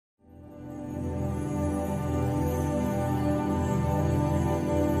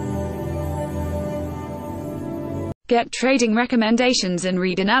Get trading recommendations and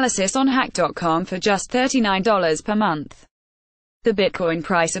read analysis on hack.com for just $39 per month. The Bitcoin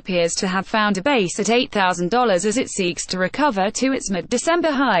price appears to have found a base at $8,000 as it seeks to recover to its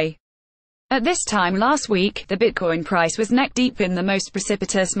mid-December high. At this time last week, the Bitcoin price was neck-deep in the most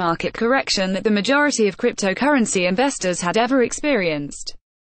precipitous market correction that the majority of cryptocurrency investors had ever experienced.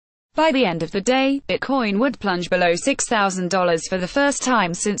 By the end of the day, Bitcoin would plunge below $6,000 for the first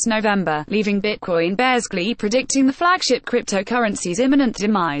time since November, leaving Bitcoin bears glee predicting the flagship cryptocurrency's imminent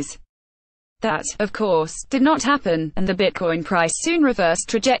demise. That, of course, did not happen, and the Bitcoin price soon reversed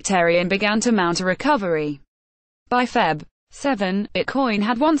trajectory and began to mount a recovery. By Feb. 7, Bitcoin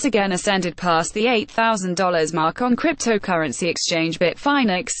had once again ascended past the $8,000 mark on cryptocurrency exchange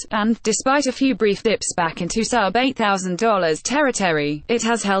Bitfinex, and, despite a few brief dips back into sub-$8,000 territory, it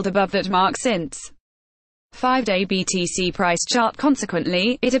has held above that mark since. 5-day BTC price chart.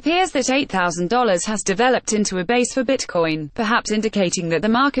 Consequently, it appears that $8,000 has developed into a base for Bitcoin, perhaps indicating that the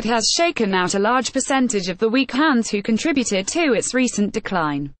market has shaken out a large percentage of the weak hands who contributed to its recent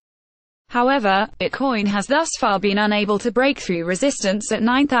decline. However, Bitcoin has thus far been unable to break through resistance at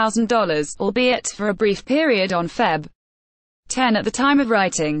 $9,000, albeit for a brief period on Feb. 10 at the time of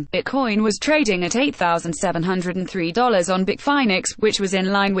writing. Bitcoin was trading at $8,703 on Bitfinex, which was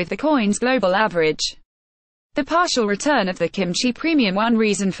in line with the coin's global average. The partial return of the kimchi premium. One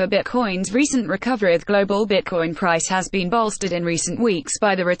reason for Bitcoin's recent recovery. The global Bitcoin price has been bolstered in recent weeks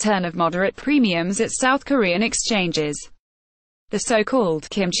by the return of moderate premiums at South Korean exchanges. The so-called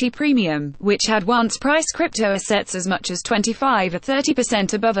kimchi premium, which had once priced crypto assets as much as 25 or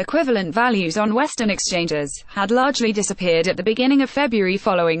 30% above equivalent values on Western exchanges, had largely disappeared at the beginning of February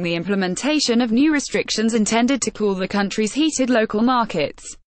following the implementation of new restrictions intended to cool the country's heated local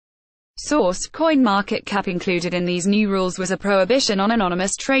markets. Source: CoinMarketCap. Included in these new rules was a prohibition on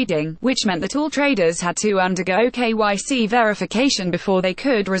anonymous trading, which meant that all traders had to undergo KYC verification before they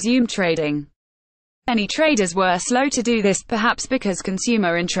could resume trading. Many traders were slow to do this, perhaps because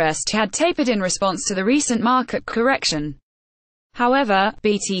consumer interest had tapered in response to the recent market correction. However,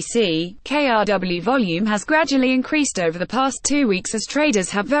 BTC KRW volume has gradually increased over the past 2 weeks as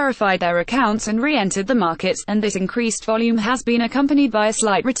traders have verified their accounts and re-entered the markets, and this increased volume has been accompanied by a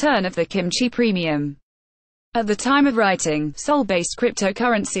slight return of the kimchi premium. At the time of writing, Seoul-based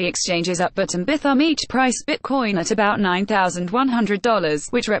cryptocurrency exchanges Upbit and Bithumb each priced Bitcoin at about $9,100,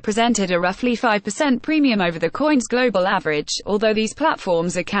 which represented a roughly 5% premium over the coin's global average, although these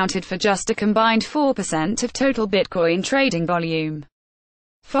platforms accounted for just a combined 4% of total Bitcoin trading volume.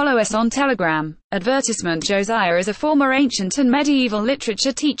 Follow us on Telegram. Advertisement. Josiah is a former ancient and medieval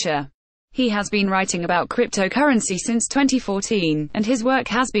literature teacher. He has been writing about cryptocurrency since 2014, and his work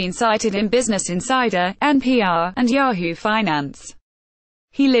has been cited in Business Insider, NPR, and Yahoo Finance.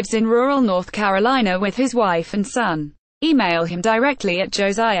 He lives in rural North Carolina with his wife and son. Email him directly at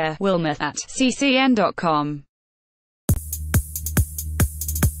josiahwilmuth@ccn.com.